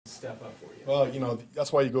step up for you? Well,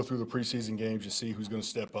 that's why you go through the preseason games. You see who's going to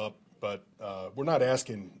step up. But we're not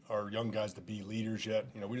asking our young guys to be leaders yet.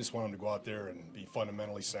 We just want them to go out there and be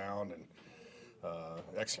fundamentally sound and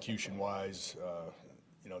execution-wise,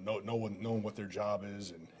 knowing what their job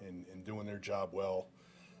is and doing their job well.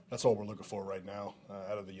 That's all we're looking for right now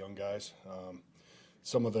out of the young guys.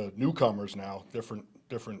 Some of the newcomers now, different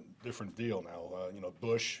deal now.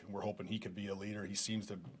 Bush, we're hoping he could be a leader. He seems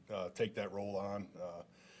to take that role on.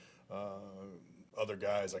 Other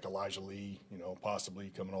guys like Elijah Lee, possibly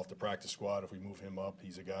coming off the practice squad. If we move him up,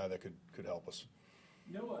 he's a guy that could help us.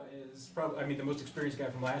 Noah is probably, the most experienced guy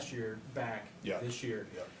from last year back this year.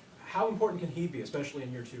 Yeah. How important can he be, especially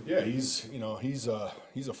in year two? Yeah, he's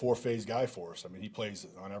a four-phase guy for us. He plays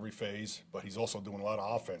on every phase, but he's also doing a lot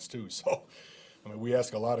of offense too. So, we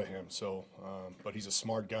ask a lot of him. So, but he's a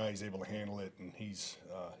smart guy. He's able to handle it, and he's,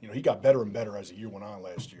 he got better and better as the year went on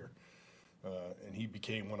last year. And he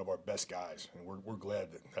became one of our best guys, and we're glad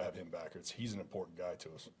to have him back. He's an important guy to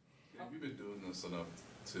us. Have you been doing this enough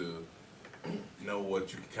to know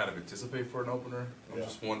what you can kind of anticipate for an opener? I'm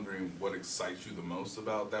just wondering what excites you the most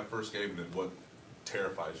about that first game, and what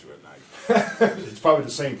terrifies you at night. It's probably the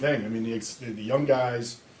same thing. The young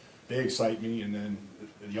guys, they excite me, and then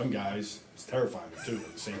the young guys, it's terrifying me too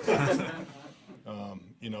at the same time.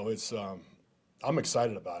 I'm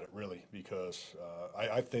excited about it really because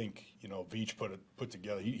I think Veach put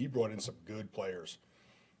together. He brought in some good players.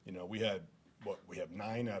 We have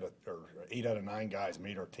 8 out of 9 guys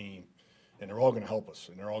made our team, and they're all going to help us,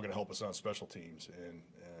 and they're all going to help us on special teams. And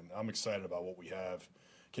I'm excited about what we have.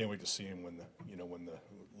 Can't wait to see them when the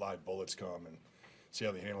live bullets come and see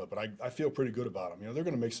how they handle it. But I feel pretty good about them. They're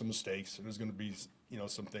going to make some mistakes, and there's going to be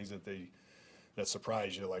some things that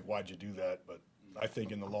surprise you, like why'd you do that? But I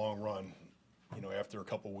think in the long run, after a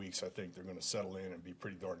couple of weeks, I think they're going to settle in and be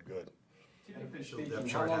pretty darn good.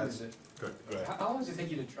 How long does it take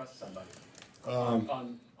you to trust somebody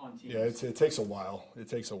on teams? Yeah, it takes a while.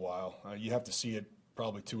 You have to see it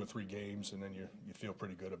probably 2 or 3 games, and then you feel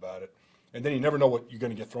pretty good about it. And then you never know what you're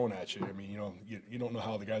going to get thrown at you. You don't know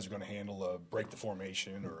how the guys are going to handle a break the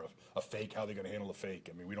formation or a fake, how they're going to handle a fake.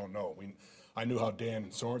 We don't know. I knew how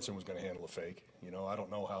Dan Sorensen was going to handle a fake. I don't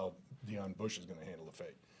know how Deion Bush is going to handle a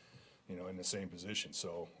fake. In the same position.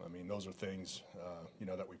 So, those are things,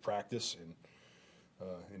 that we practice and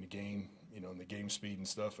in the game, in the game speed and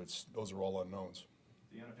stuff. Those are all unknowns.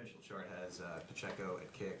 The unofficial chart has Pacheco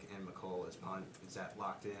at kick and McColl as punt. Is that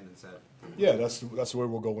locked in? Yeah, that's the way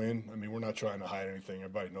we'll go in. We're not trying to hide anything.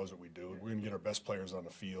 Everybody knows what we do. We're going to get our best players on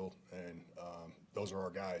the field, and those are our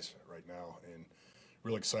guys right now. And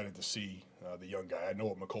really excited to see the young guy. I know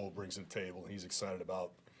what McColl brings to the table. He's excited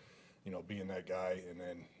about being that guy, and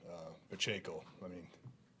then Pacheco.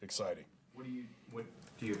 Exciting. What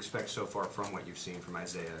do you expect so far from what you've seen from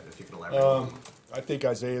Isaiah? If you could elaborate. I think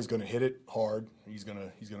Isaiah is going to hit it hard. He's going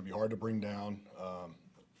to be hard to bring down.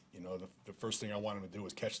 The first thing I want him to do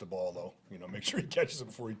is catch the ball, though. Make sure he catches it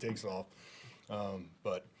before he takes off. I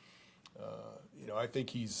think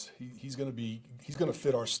he's going to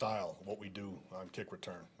fit our style, what we do on kick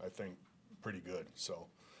return. I think pretty good. So.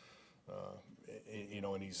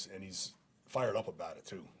 And he's fired up about it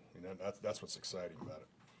too. That's what's exciting about it.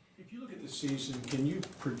 If you look at the season, can you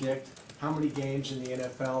predict how many games in the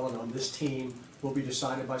NFL and on this team will be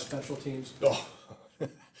decided by special teams? Oh,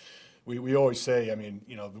 we always say,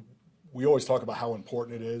 we always talk about how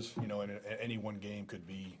important it is. And any one game could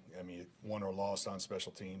be, won or lost on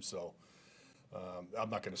special teams. So I'm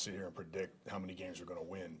not going to sit here and predict how many games we're going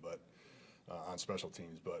to win, but on special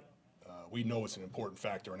teams, but. We know it's an important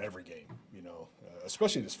factor in every game,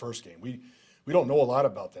 especially this first game. We don't know a lot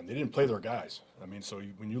about them. They didn't play their guys. So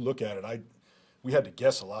when you look at it, we had to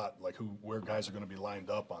guess a lot, like where guys are going to be lined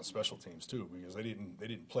up on special teams too, because they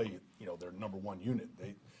didn't play, their number one unit.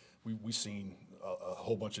 We seen a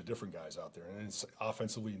whole bunch of different guys out there, and it's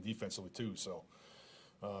offensively and defensively too. So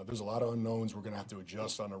there's a lot of unknowns. We're going to have to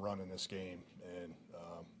adjust on the run in this game, and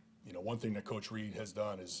one thing that Coach Reed has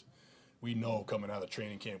done is. We know coming out of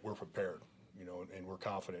training camp we're prepared, and we're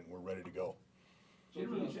confident and we're ready to go.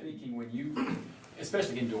 Generally speaking,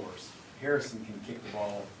 especially indoors, Harrison can kick the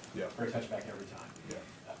ball for a touchback every time. Yeah.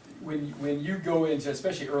 When you go into,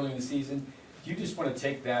 especially early in the season, do you just want to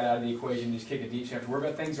take that out of the equation and just kick a deep shot to worry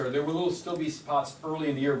about things, or there will still be spots early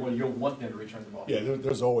in the year when you'll want them to return the ball? Yeah,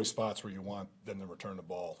 there's always spots where you want them to return the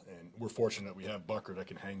ball, and we're fortunate we have Bucker that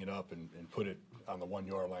can hang it up and put it on the 1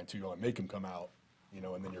 yard line, 2 yard line, make him come out.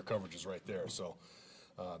 And then your coverage is right there. So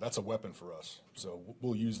that's a weapon for us. So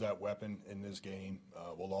we'll use that weapon in this game.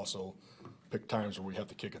 We'll also pick times where we have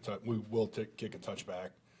to kick a touch. We will kick a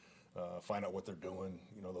touchback, find out what they're doing,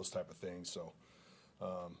 those type of things. So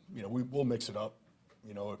You know, we'll mix it up,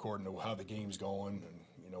 you know, according to how the game's going and,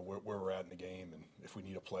 you know, where we're at in the game. And if we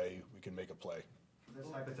need a play, we can make a play. This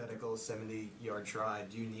hypothetical 70-yard try,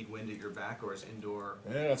 do you need wind at your back, or is indoor?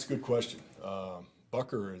 Yeah, that's a good question.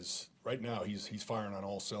 Bucker is, right now, he's firing on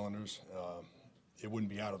all cylinders. It wouldn't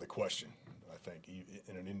be out of the question, I think,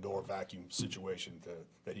 in an indoor vacuum situation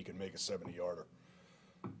that he can make a 70-yarder.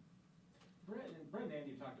 Brett and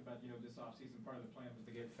Andy talked about, you know, this offseason, part of the plan was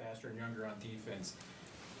to get faster and younger on defense.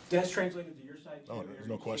 That's translated to your side too? Oh, there's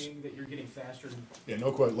no question. Seeing that you're getting faster? Yeah,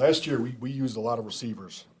 no question. Last year, we used a lot of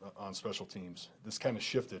receivers on special teams. This kind of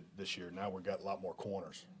shifted this year. Now we've got a lot more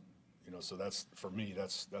corners. You know, so that's, for me,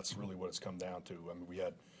 that's really what it's come down to. I mean, we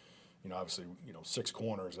had, you know, obviously, you know, 6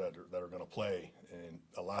 corners that are going to play, and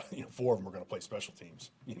a lot, you know, 4 of them are going to play special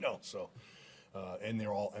teams. You know, so and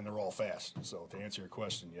they're all fast. So to answer your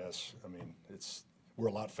question, yes. I mean, we're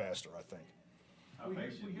a lot faster, I think. How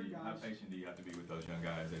patient do you have to be with those young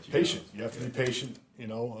guys that you Patient. You have to be patient. You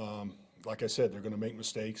know, like I said, they're going to make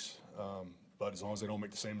mistakes, but as long as they don't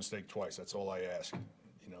make the same mistake twice, that's all I ask.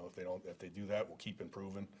 You know, if they do that, we'll keep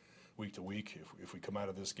improving week to week. If we come out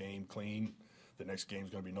of this game clean, the next game's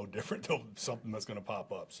going to be no different. There'll be something that's going to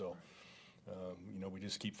pop up. So, you know, we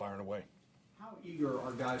just keep firing away. How eager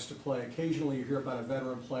are guys to play? Occasionally you hear about a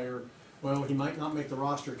veteran player, well, he might not make the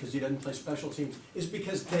roster because he doesn't play special teams. Is it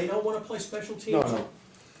because they don't want to play special teams?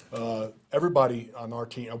 No. Everybody on our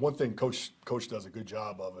team, one thing Coach does a good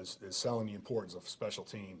job of is selling the importance of special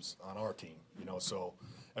teams on our team. You know, so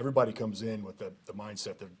everybody comes in with the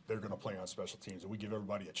mindset that they're going to play on special teams, and we give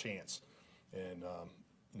everybody a chance. And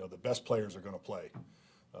you know, the best players are going to play.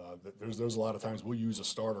 There's a lot of times we'll use a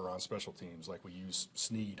starter on special teams, like we use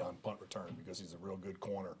Snead on punt return because he's a real good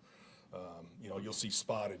corner. You know, you'll see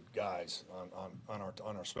spotted guys on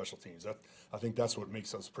our special teams. I think that's what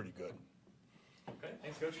makes us pretty good. Okay,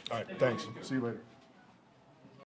 thanks, Coach. All right, thanks. See you later.